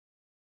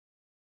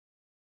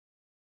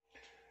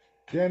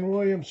Dan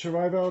Williams,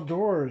 Survive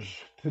Outdoors.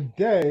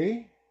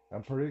 Today,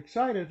 I'm pretty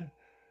excited.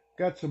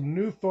 Got some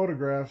new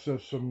photographs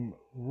of some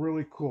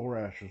really cool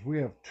rashes. We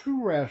have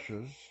two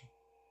rashes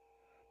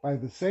by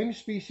the same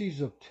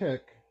species of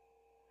tick,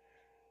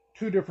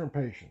 two different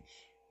patients.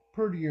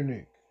 Pretty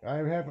unique. I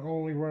haven't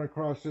only run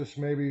across this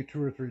maybe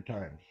 2 or 3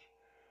 times.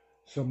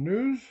 Some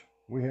news.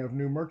 We have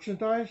new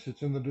merchandise.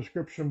 It's in the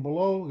description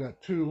below.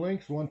 Got two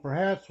links, one for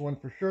hats, one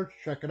for shirts.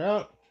 Check it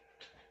out.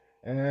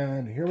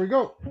 And here we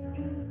go.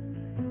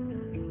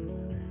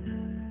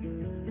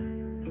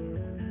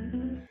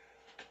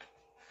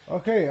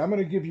 Okay, I'm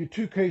going to give you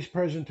two case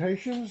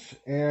presentations,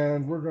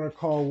 and we're going to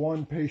call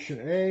one patient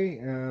A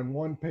and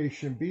one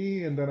patient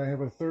B, and then I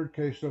have a third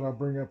case that I'll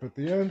bring up at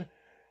the end,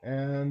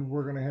 and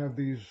we're going to have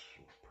these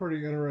pretty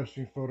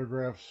interesting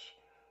photographs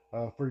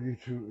for you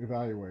to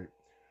evaluate.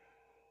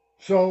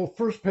 So,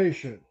 first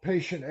patient,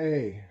 patient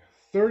A,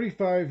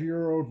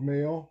 35-year-old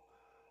male,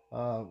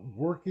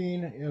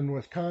 working in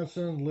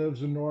Wisconsin,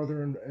 lives in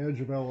northern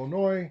edge of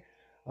Illinois.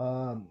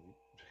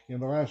 In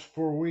the last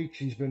 4 weeks,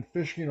 he's been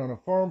fishing on a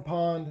farm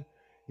pond.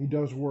 He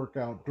does work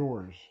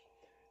outdoors.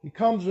 He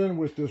comes in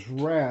with this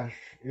rash.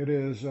 It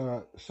is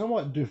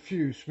somewhat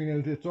diffuse,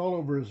 meaning it's all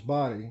over his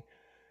body.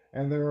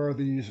 And there are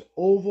these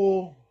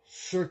oval,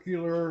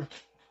 circular,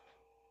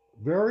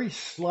 very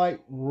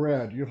slight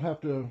red. You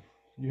have to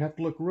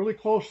look really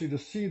closely to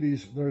see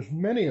these. There's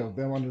many of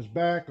them on his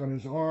back, on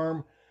his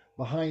arm,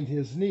 behind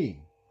his knee.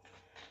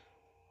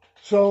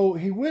 So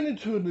he went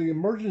into the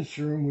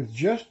emergency room with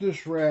just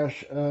this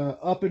rash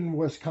up in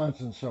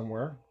Wisconsin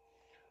somewhere.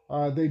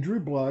 They drew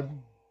blood.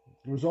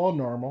 It was all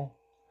normal.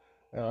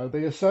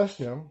 They assessed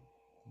him.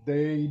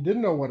 They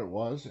didn't know what it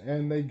was,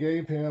 and they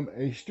gave him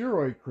a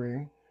steroid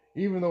cream,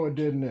 even though it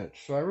didn't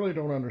itch. So I really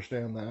don't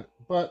understand that,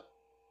 but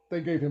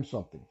they gave him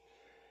something.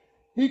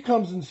 He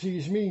comes and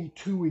sees me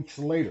 2 weeks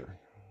later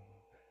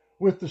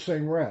with the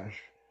same rash.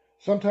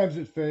 Sometimes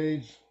it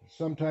fades.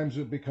 Sometimes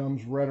it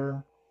becomes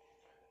redder.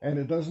 And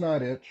it does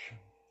not itch.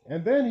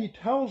 And then he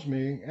tells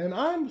me, and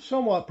I'm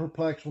somewhat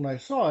perplexed when I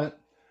saw it,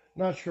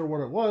 not sure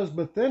what it was,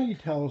 but then he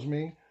tells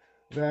me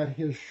that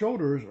his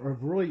shoulders are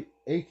really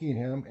aching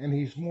him and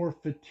he's more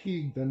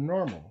fatigued than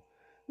normal.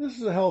 This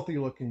is a healthy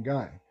looking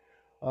guy.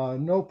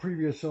 No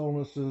previous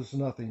illnesses,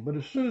 nothing. But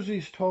as soon as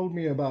he's told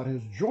me about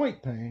his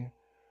joint pain,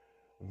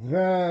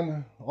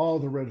 then all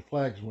the red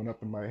flags went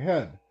up in my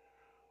head.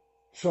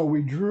 So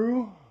we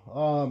drew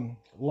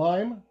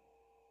Lyme,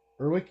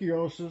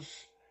 ehrlichiosis,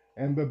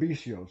 and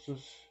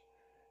babesiosis,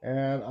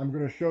 and I'm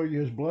going to show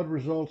you his blood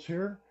results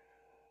here.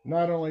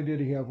 Not only did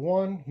he have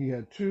one, he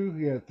had two,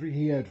 he had three,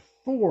 he had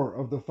 4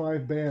 of the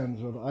 5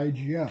 bands of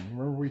IgM.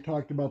 Remember we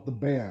talked about the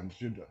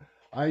bands.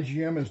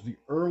 IgM is the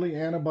early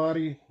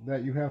antibody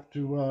that you have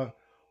to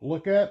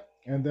look at,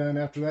 and then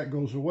after that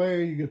goes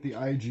away, you get the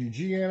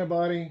IgG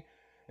antibody,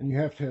 and you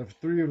have to have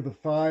 3 of the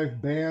 5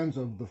 bands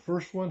of the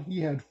first one. He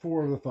had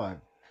 4 of the 5.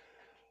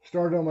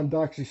 Started him on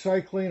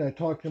doxycycline. I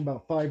talked to him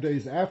about 5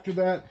 days after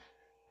that.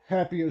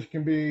 Happy as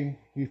can be,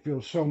 he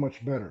feels so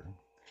much better.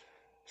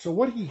 So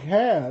what he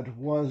had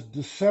was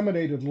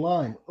disseminated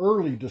Lyme,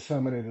 early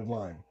disseminated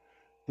Lyme,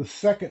 the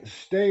second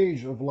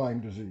stage of Lyme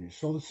disease.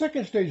 So the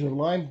second stage of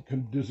Lyme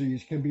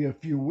disease can be a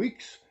few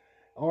weeks,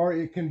 or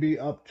it can be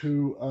up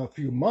to a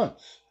few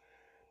months.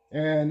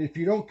 And if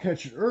you don't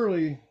catch it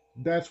early,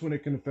 that's when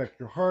it can affect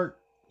your heart,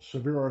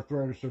 severe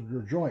arthritis of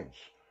your joints.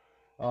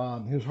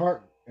 His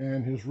heart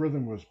and his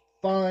rhythm was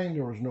fine,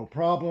 there was no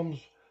problems.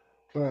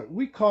 But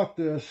we caught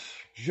this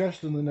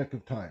just in the nick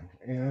of time,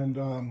 and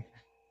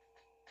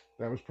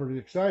that was pretty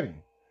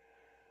exciting.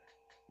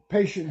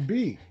 Patient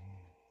B,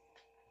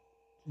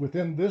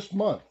 within this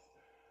month,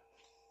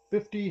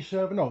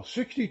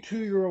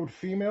 62-year-old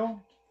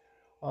female,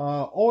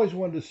 always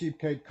wanted to see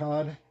Cape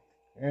Cod,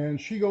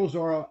 and she goes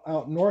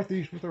out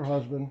northeast with her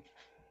husband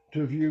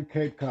to view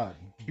Cape Cod.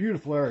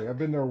 Beautiful area. I've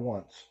been there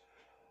once.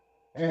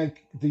 And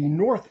the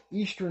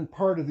northeastern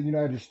part of the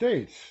United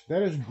States,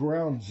 that is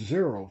ground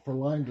zero for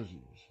Lyme disease.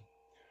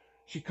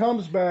 She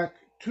comes back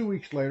 2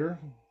 weeks later,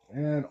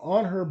 and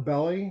on her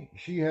belly,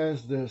 she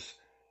has this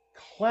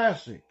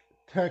classic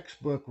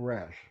textbook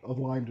rash of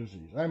Lyme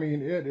disease. I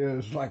mean, it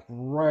is like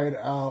right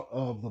out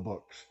of the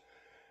books.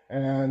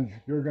 And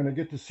you're going to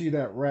get to see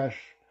that rash.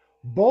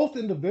 Both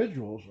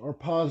individuals are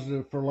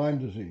positive for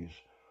Lyme disease.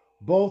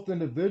 Both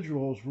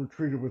individuals were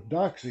treated with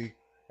doxy,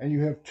 and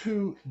you have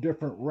 2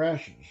 different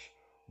rashes.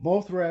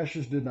 Both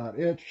rashes did not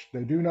itch.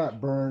 They do not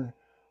burn.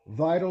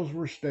 Vitals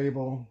were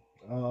stable.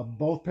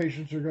 Both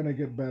patients are going to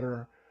get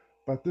better.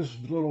 But this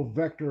little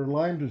vector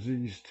Lyme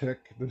disease tick,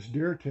 this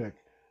deer tick,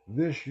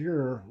 this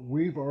year,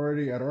 we've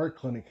already at our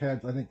clinic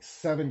had, I think,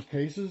 7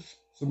 cases.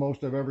 It's the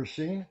most I've ever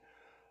seen.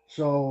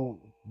 So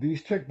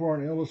these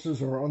tick-borne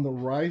illnesses are on the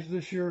rise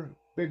this year,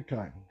 big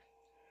time.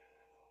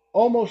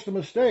 Almost a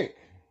mistake.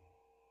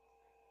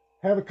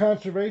 Have a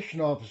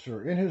conservation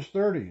officer in his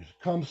 30s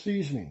come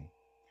sees me.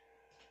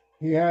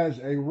 He has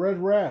a red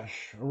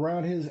rash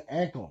around his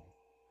ankle.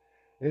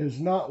 It is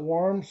not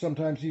warm.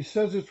 Sometimes he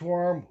says it's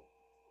warm.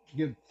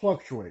 It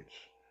fluctuates.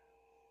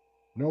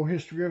 No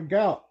history of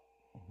gout.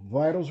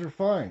 Vitals are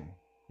fine.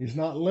 He's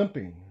not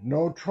limping.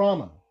 No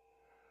trauma.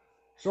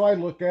 So I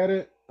look at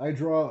it. I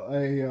draw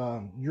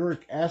a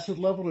uric acid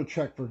level to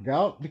check for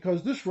gout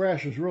because this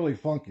rash is really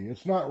funky.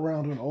 It's not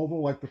round and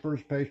oval like the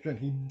first patient.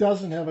 He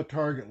doesn't have a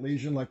target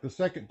lesion like the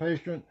second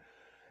patient,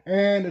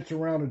 and it's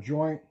around a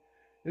joint.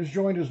 His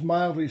joint is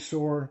mildly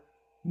sore.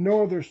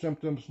 No other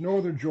symptoms, no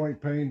other joint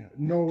pain,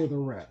 no other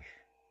rash.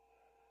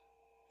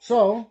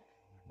 So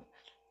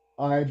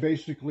I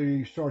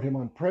basically start him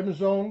on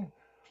prednisone,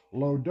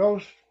 low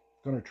dose,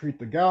 going to treat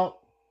the gout.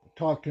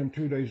 Talk to him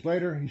 2 days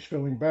later, he's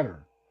feeling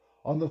better.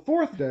 On the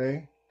fourth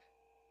day,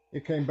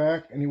 it came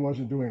back and he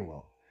wasn't doing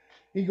well.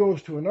 He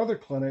goes to another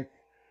clinic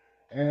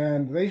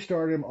and they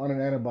start him on an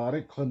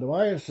antibiotic,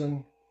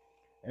 clindamycin,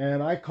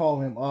 and I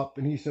call him up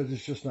and he says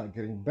it's just not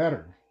getting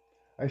better.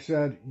 I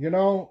said,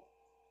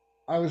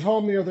 I was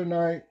home the other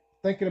night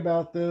thinking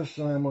about this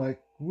and I'm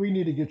like, we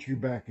need to get you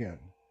back in.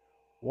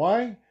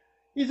 Why?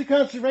 He's a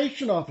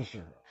conservation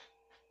officer.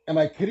 Am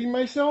I kidding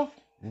myself?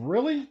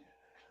 Really?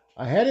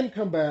 I had him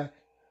come back.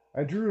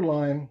 I drew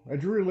Lyme. I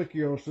drew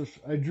ehrlichiosis.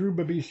 I drew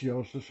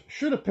babesiosis.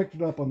 Should have picked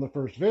it up on the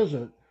first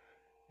visit.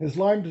 His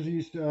Lyme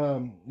disease,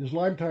 his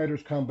Lyme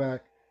titers come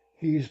back.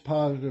 He's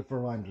positive for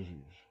Lyme disease.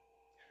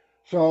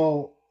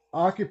 So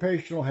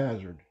occupational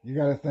hazard. You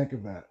got to think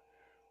of that.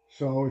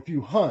 So if you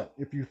hunt,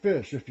 if you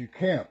fish, if you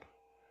camp,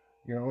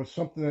 it's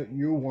something that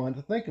you want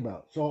to think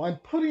about. So I'm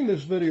putting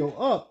this video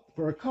up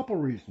for a couple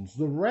reasons.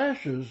 The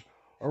rashes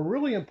are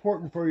really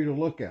important for you to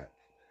look at.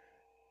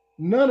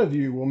 None of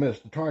you will miss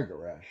the target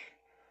rash.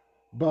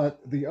 But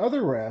the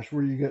other rash,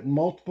 where you get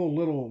multiple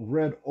little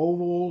red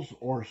ovals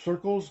or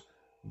circles,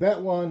 that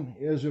one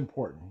is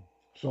important.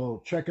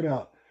 So check it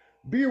out.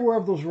 Be aware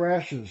of those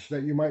rashes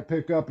that you might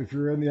pick up if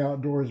you're in the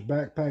outdoors,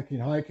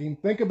 backpacking, hiking.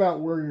 Think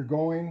about where you're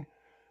going.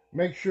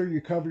 Make sure you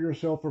cover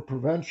yourself for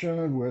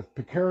prevention with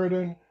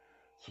picaridin.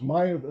 It's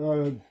my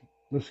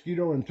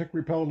mosquito and tick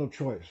repellent of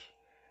choice.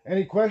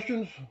 Any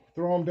questions?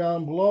 Throw them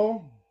down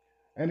below.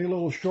 Any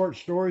little short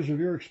stories of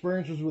your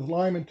experiences with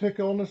Lyme and tick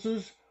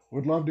illnesses?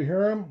 Would love to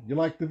hear them. You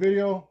like the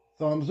video?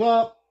 Thumbs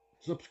up.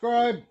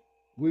 Subscribe.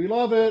 We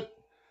love it.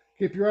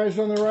 Keep your eyes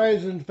on the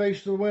horizon.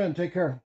 Face the wind. Take care.